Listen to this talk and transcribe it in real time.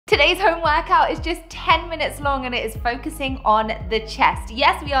Today's home workout is just 10 minutes long and it is focusing on the chest.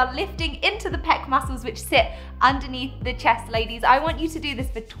 Yes, we are lifting into the pec muscles which sit underneath the chest, ladies. I want you to do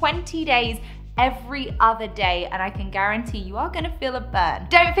this for 20 days every other day, and I can guarantee you are gonna feel a burn.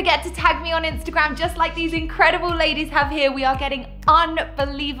 Don't forget to tag me on Instagram just like these incredible ladies have here. We are getting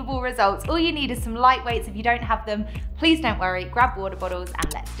unbelievable results. All you need is some light weights. If you don't have them, please don't worry, grab water bottles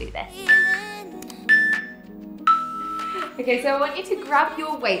and let's do this. Okay, so I want you to grab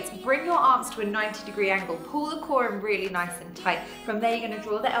your weights, bring your arms to a 90-degree angle, pull the core in really nice and tight. From there, you're gonna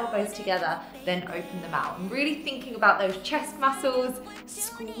draw the elbows together, then open them out. I'm really thinking about those chest muscles,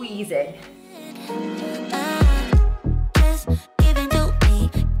 squeezing.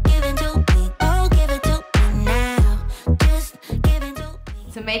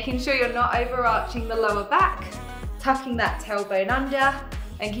 So making sure you're not overarching the lower back, tucking that tailbone under,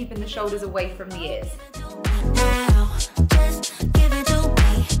 and keeping the shoulders away from the ears.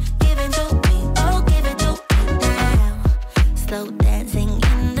 Slow dancing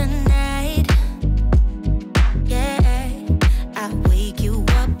in the night, yeah, I wake you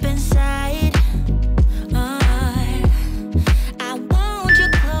up inside, I want you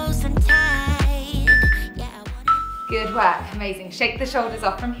close and tight, yeah, Good work, amazing. Shake the shoulders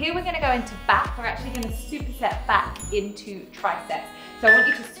off. From here we're gonna go into back. We're actually gonna superset back into triceps. So I want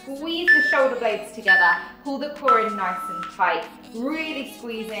you to squeeze the shoulder blades together, pull the core in nice and tight, really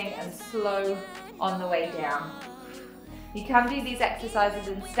squeezing and slow on the way down. You can do these exercises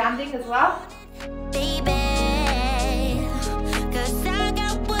in standing as well. baby, 'cause I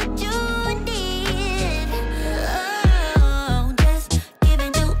got what you need, oh, just give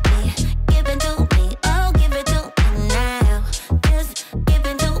it to me, oh, give it to me now, just give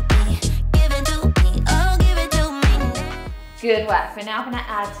it to me, oh, give it to me now. Good work. We're now gonna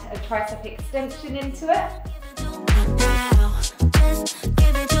add a tricep extension into it. Now, just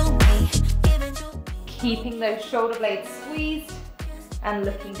give it to me, Keeping those shoulder blades squeezed and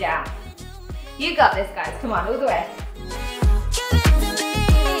looking down. You got this, guys. Come on, all the way.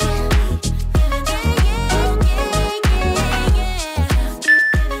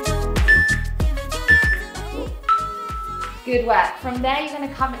 Good work. From there, you're going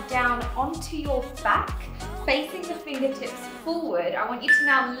to come down onto your back, facing the fingertips forward. I want you to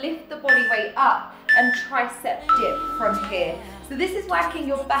now lift the body weight up and tricep dip from here. So this is working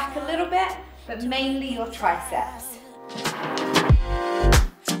your back a little bit, but mainly your triceps.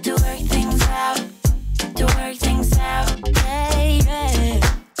 to work things out, yeah, yeah.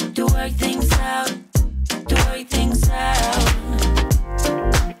 To work things out,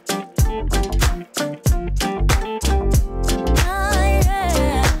 Oh,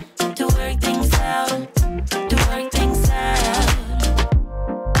 yeah. To work things out,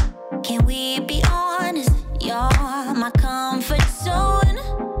 Can we be honest? You're my comfort zone.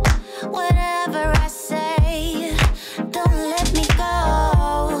 Whatever I say, don't let me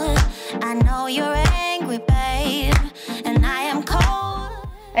go. I know you're angry, babe, and I am cold.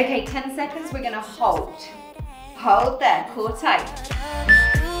 Okay, 10 seconds, we're gonna hold. Hold there, core tight.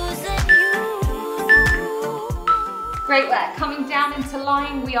 Losing you. Great work. Coming down into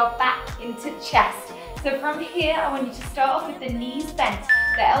lying, we are back into chest. So from here, I want you to start off with the knees bent.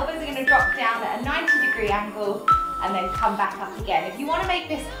 The elbows are gonna drop down at a 90-degree angle and then come back up again. If you wanna make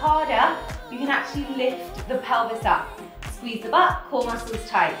this harder, you can actually lift the pelvis up. Squeeze the butt, core muscles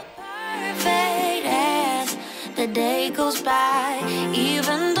tight. Perfect as the day goes by,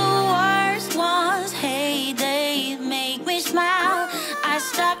 even the worst ones, hey, they make me smile. I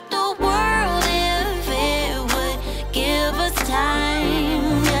stop the world if it would give us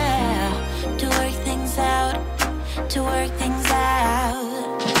time, yeah, to work things out, to work things out.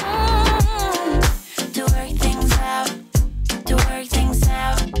 To work things out, to work things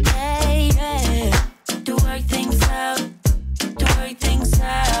out, yeah, yeah. To work things out, to work things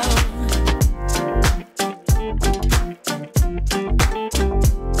out.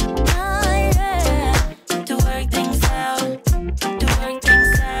 Oh, yeah. To work things out, to work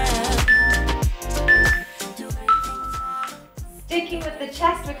things out. To work things out. Sticking with the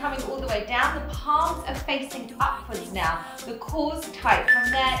chest, we're coming all the way down. The palms are facing upwards now. The core's tight.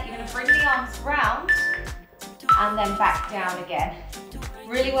 From there, you're gonna bring the arms round and then back down again.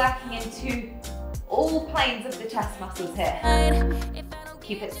 Really working into all planes of the chest muscles here.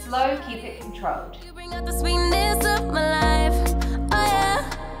 Keep it slow, keep it controlled. You bring out the sweetness of my life. Oh yeah.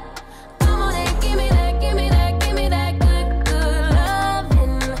 Come on and give me that, give me that, give me that good, good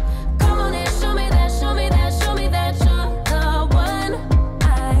loving. Come on and show me that, show me that, show me that you're the one.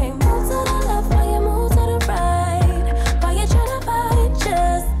 I move to the left while you move to the right. While you try to fight,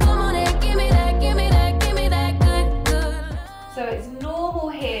 just come on and give me that, give me that, give me that good, good. So it's normal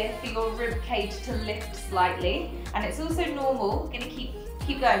here here for your rib cage to lift slightly. And it's also normal, gonna keep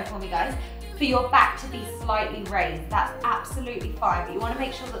going for me guys, for your back to be slightly raised. That's absolutely fine, but you wanna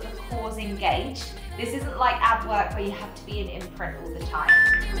make sure that the core's engaged. This isn't like ab work where you have to be in imprint all the time.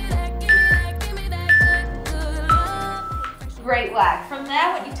 Great work. From there,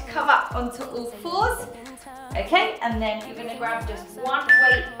 I want you to come up onto all fours. Okay, and then you're gonna grab just one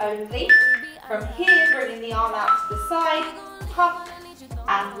weight only. From here, bringing the arm out to the side, pump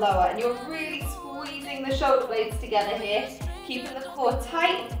and lower. And you're really squeezing the shoulder blades together here, keeping the core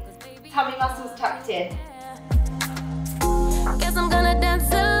tight, tummy muscles tucked in. Guess I'm gonna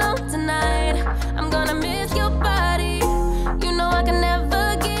dance alone tonight. I'm gonna miss your body. You know I can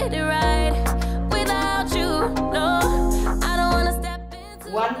never get it right without you. No, I don't wanna step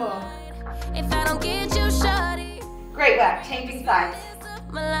into one more. If I don't get you, shawty. Great work, changing sides.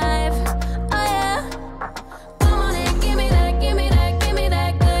 My life, oh yeah. Come on and give me that, give me that, give me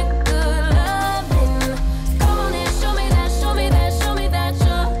that good, good loving. Come on and show me that, show me that, show me that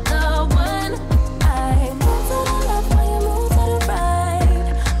you're the one. I move to the left while you move to the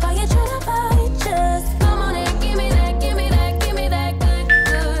right. While you try to fight, just come on and give me that, give me that, give me that good,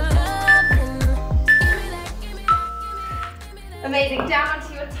 good loving. Give me that, give me that, give me that, give me that. Amazing, down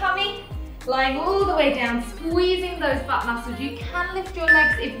onto your tummy. Lying all the way down, squeezing those butt muscles. You can lift your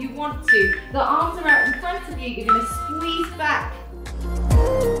legs if you want to. The arms are out in front of you. You're going to squeeze back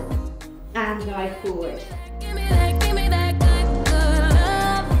and glide forward.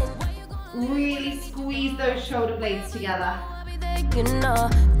 Really squeeze those shoulder blades together. You know,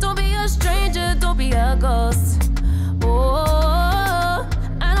 don't be a stranger, don't be a ghost. Oh,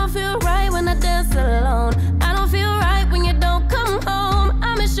 I don't feel right when I dance alone. I don't feel right when you don't come home.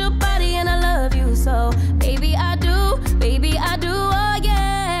 I miss your body and I love you so. Baby, I do, oh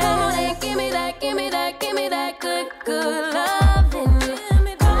yeah. Come on and give me that, give me that, give me that good, good loving.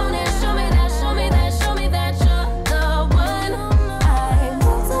 Come on and show me that, show me that, show me that you're the one. I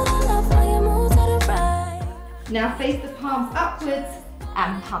move to the left while you move to the right. Now face the palms upwards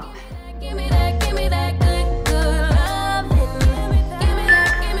and pump. Give me that, give me that good, good loving. Give me that,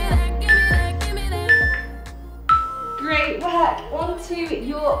 give me that, give me that, give me that. Great work. Onto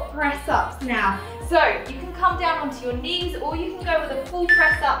your press ups now. So you can come down onto your knees or you can go with a full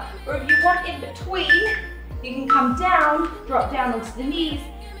press up, or if you want in between, you can come down, drop down onto the knees,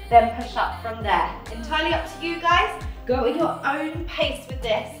 then push up from there. Entirely up to you guys. Go at your own pace with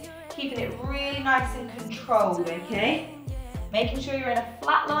this, keeping it really nice and controlled, okay? Making sure you're in a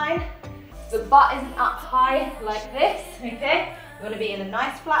flat line. The butt isn't up high like this, okay? You want to be in a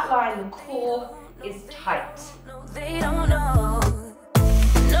nice flat line, the core is tight. No, they don't know.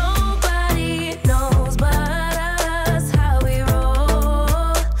 Nobody knows but us how we roll,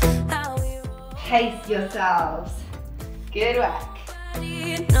 how we roll. Pace yourselves. Good work.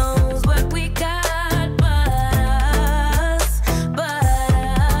 Nobody knows what we got but us, but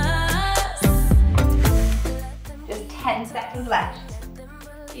us. Just 10 seconds left.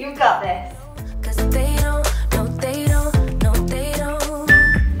 You got this. 'Cause they don't, no they don't, no they don't.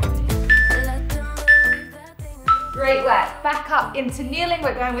 Let them believe that they know. Great work. Back up into kneeling.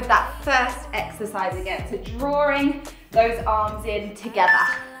 We're going with that first exercise again. So drawing those arms in together.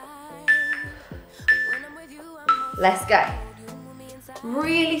 Let's go.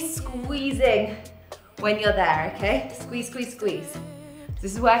 Really squeezing when you're there, okay? Squeeze, squeeze, squeeze.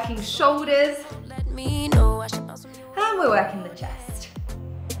 This is working shoulders, Let me know I should bounce from you. and we're working the chest.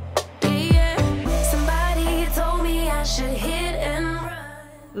 Yeah, somebody told me I should hit and run.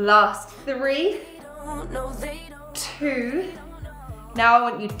 Last 3, Don't know they don't. 2. Now I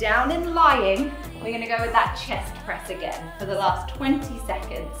want you down and lying. We're gonna go with that chest press again for the last 20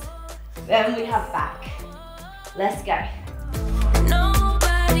 seconds. Then we have back. Let's go.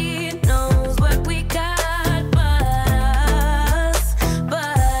 Nobody knows what we got but us,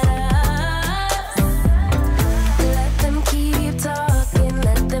 but us. Let them keep talking,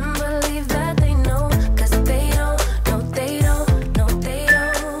 let them believe that they know, 'cause they don't, no they don't, no they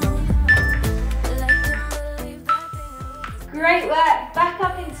don't. Let them believe that they know. Great work. Back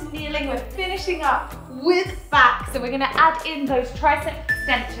up into kneeling. We're finishing up with back. So we're gonna add in those tricep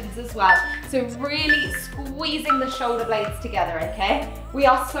extensions as well. So really squeezing the shoulder blades together, okay? We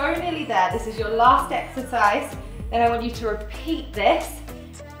are so nearly there. This is your last exercise. Then I want you to repeat this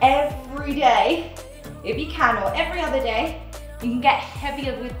every day, if you can, or every other day. You can get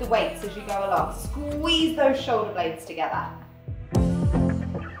heavier with the weights as you go along. Squeeze those shoulder blades together.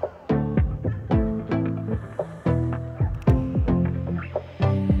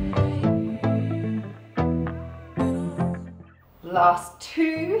 Last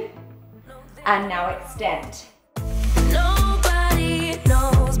 2, and now extend. Nobody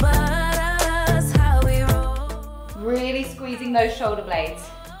knows but using those shoulder blades,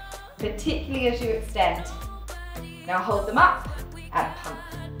 particularly as you extend. Now hold them up and pump.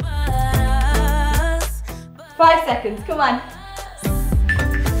 5 seconds, come on.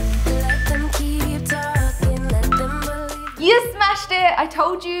 You smashed it. I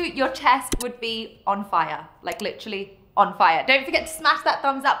told you your chest would be on fire, like literally on fire. Don't forget to smash that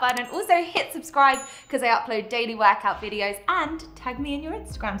thumbs up button and also hit subscribe because I upload daily workout videos, and tag me in your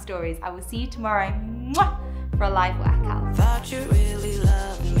Instagram stories. I will see you tomorrow for a live workout. Thought you really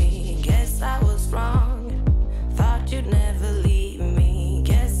loved me, guess I was wrong. Thought you'd never leave.